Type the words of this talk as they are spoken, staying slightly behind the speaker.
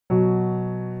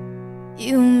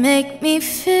You make me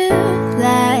feel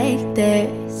like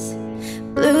there's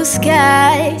blue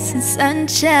skies and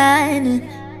sunshine,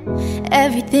 and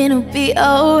everything will be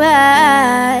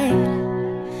alright.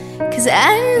 'Cause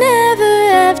I never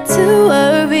have to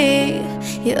worry.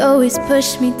 You always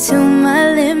push me to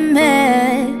my limit,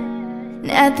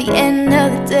 and at the end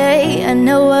of the day I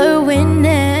know we're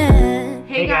winning.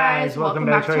 Hey guys, welcome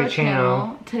back to our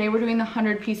channel. Today we're doing the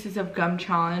 100 pieces of gum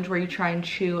challenge, where you try and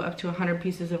chew up to 100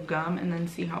 pieces of gum and then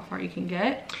see how far you can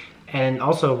get. And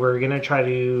also we're gonna try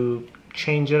to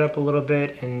change it up a little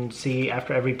bit and see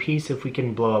after every piece if we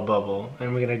can blow a bubble.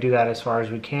 And we're gonna do that as far as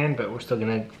we can, but we're still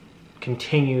gonna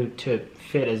continue to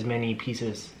fit as many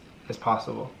pieces as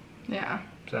possible. Yeah.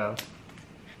 So,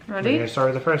 ready? We're gonna start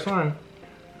with the first one.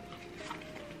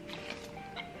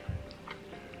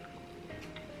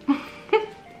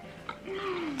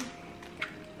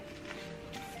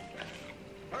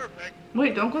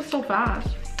 Wait, don't go so fast.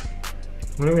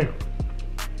 What do you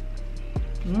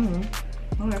mean?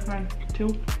 Okay, fine. 2.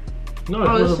 No,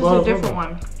 oh, this is a different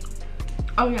one.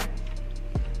 Oh, yeah.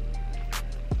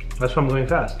 That's why I'm going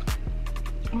fast.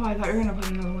 Oh, I thought you were gonna put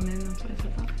another one in. That's why I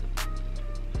said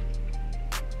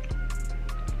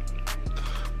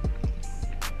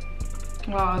that.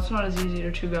 Wow, it's not as easy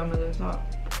to chew gum as I thought.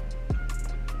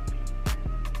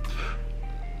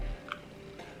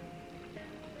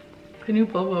 Can you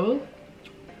blow bubbles?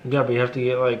 Yeah, but you have to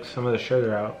get like some of the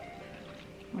sugar out.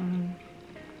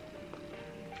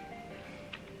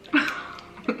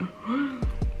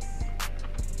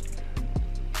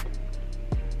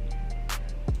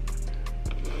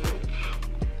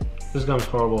 This gum's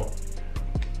horrible.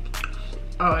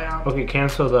 Oh yeah. Okay,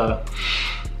 cancel the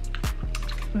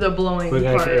blowing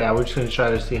part. Yeah, we're just gonna try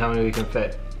to see how many we can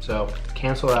fit. So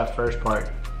cancel that first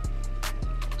part.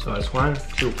 So that's 1,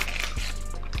 2.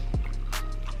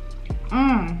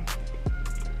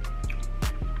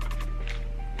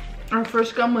 Our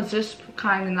first gum was this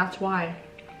kind, and that's why.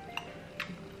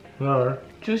 Whatever.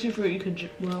 Juicy fruit, you could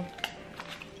blow.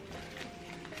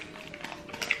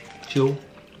 2,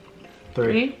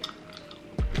 3.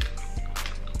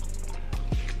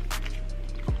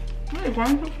 Wait, why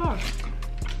so fast?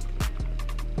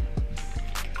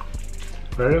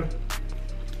 Ready?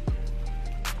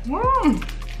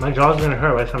 My jaw's gonna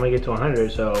hurt by the time I get to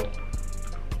 100, so.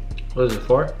 What is it,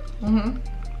 4?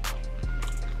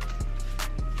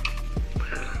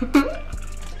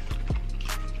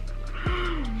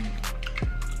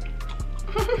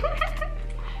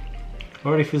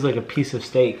 Already feels like a piece of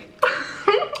steak.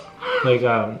 Like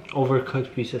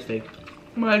overcooked piece of steak.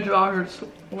 My jaw hurts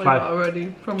like 5.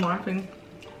 already from laughing.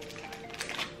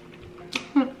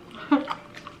 I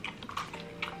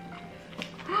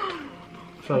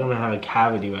feel like I'm gonna have a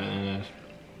cavity right in this.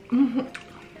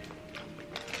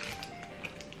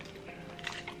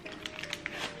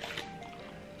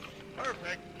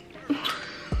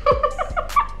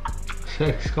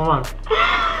 6, come on.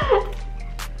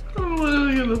 I'm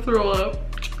literally gonna throw up.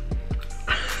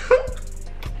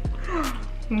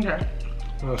 Okay.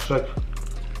 Oh, 6.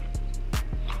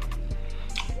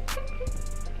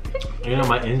 You know,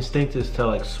 my instinct is to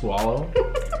like swallow.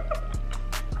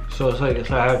 So it's like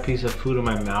if I have a piece of food in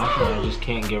my mouth and I just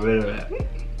can't get rid of it.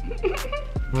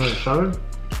 7?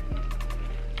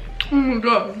 Oh my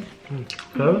god.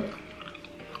 7?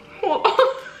 Hold on.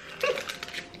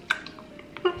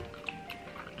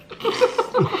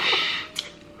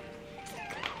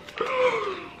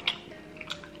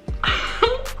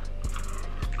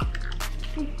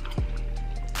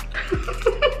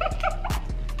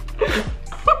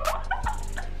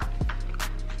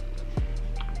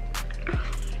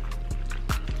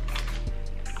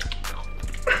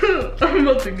 I'm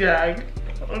about to gag.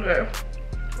 Okay.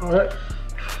 Alright.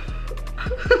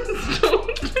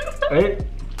 8.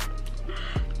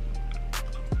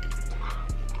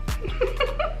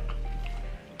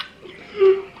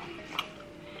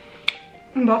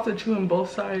 I'm about to chew on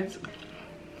both sides.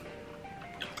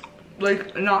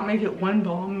 Like, not make it 1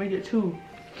 ball, make it 2.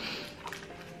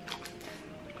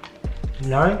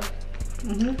 9?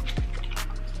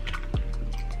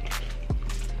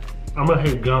 I'm gonna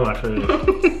hate gum after this.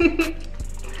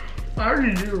 I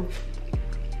already do.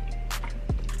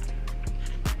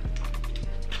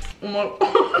 Oh my.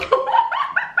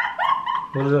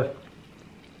 What is that?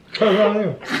 What's wrong with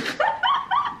you?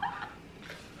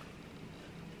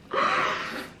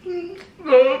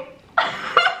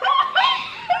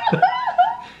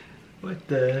 What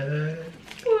the?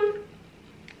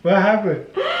 What happened?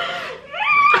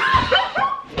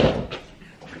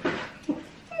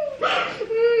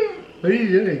 What are you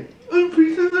doing? The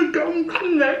pieces of gum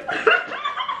connect.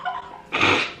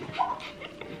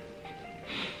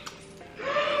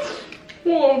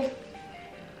 Whoa.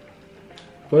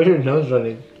 Where's your nose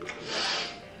running?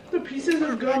 The pieces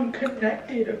of gum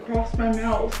connected across my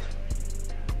mouth.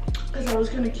 Because I was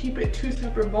going to keep it 2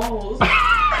 separate balls.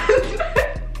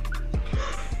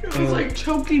 It was like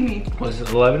choking me. Was it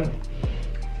 11?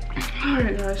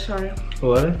 Alright guys, sorry.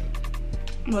 11?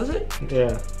 Was it?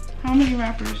 Yeah. How many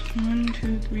wrappers? 1,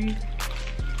 2, 3, 6,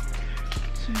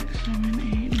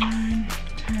 7, 8, 9,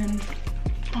 10,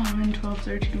 11, 12,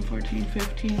 13, 14,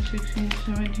 15, 16,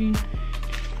 17,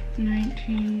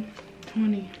 19,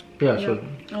 20. Yeah, so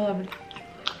 11.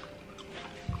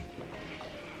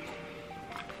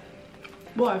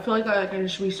 Well, I feel like I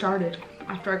just restarted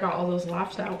after I got all those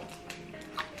laughs out.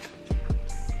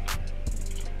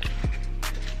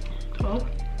 12.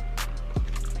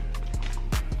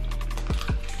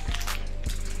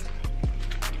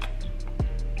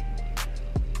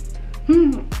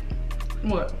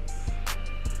 What?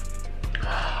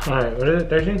 alright, what is it?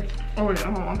 13? Oh wait,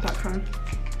 I don't want that kind.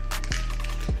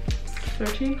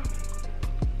 13?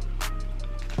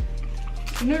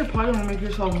 You know, you're probably gonna make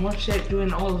yourself more sick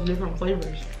doing all those different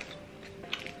flavors.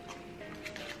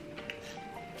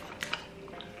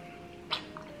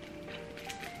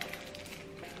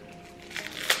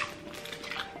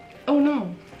 Oh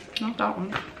no, not that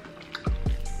one.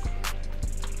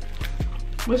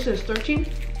 What's this, 13?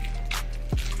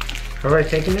 Alright,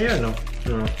 taking it or no?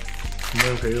 No. I'm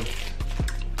waiting for you.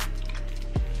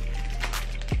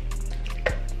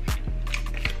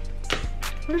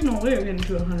 There's no way I'm getting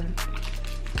to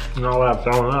 100. Not what I'm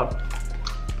throwing up.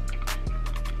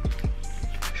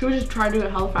 Should we just try to do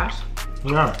it hella fast?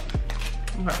 Yeah.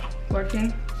 Okay,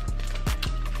 14.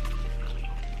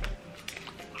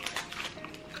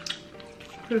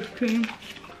 15.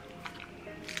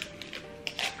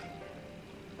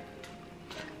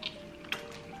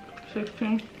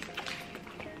 16.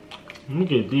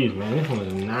 Look at these, man. This one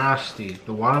is nasty.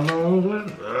 The watermelon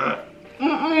was it?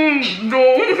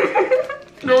 Don't.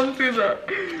 Don't do that.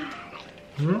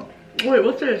 Hmm? Wait,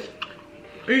 what's this?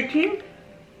 18?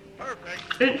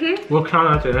 Perfect. 18? We'll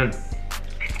count at the end.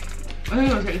 I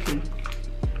think it was 18.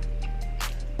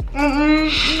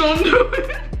 Don't do it.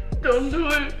 Don't do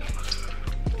it.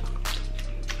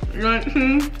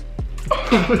 19.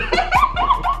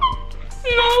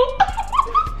 No.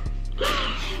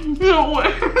 No way.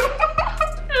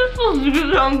 You're supposed to do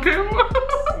that on camera.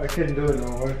 I couldn't do it no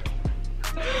more.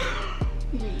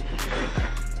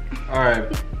 Alright.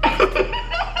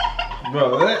 Bro,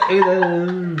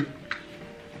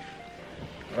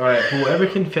 alright, whoever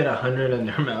can fit 100 in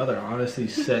their mouth are honestly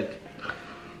sick.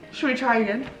 Should we try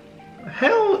again?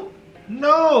 Hell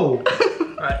no!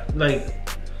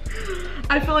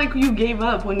 I feel like you gave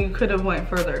up when you could have went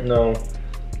further. No.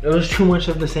 It was too much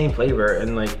of the same flavor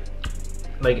and like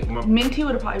minty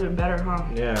would have probably been better, huh?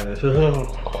 yeah, this is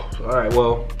alright,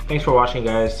 well, thanks for watching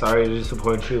guys. Sorry to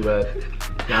disappoint you, but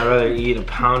I'd rather eat a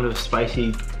pound of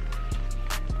spicy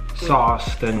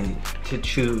sauce than to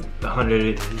chew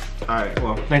 100. Alright,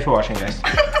 well, thanks for watching guys.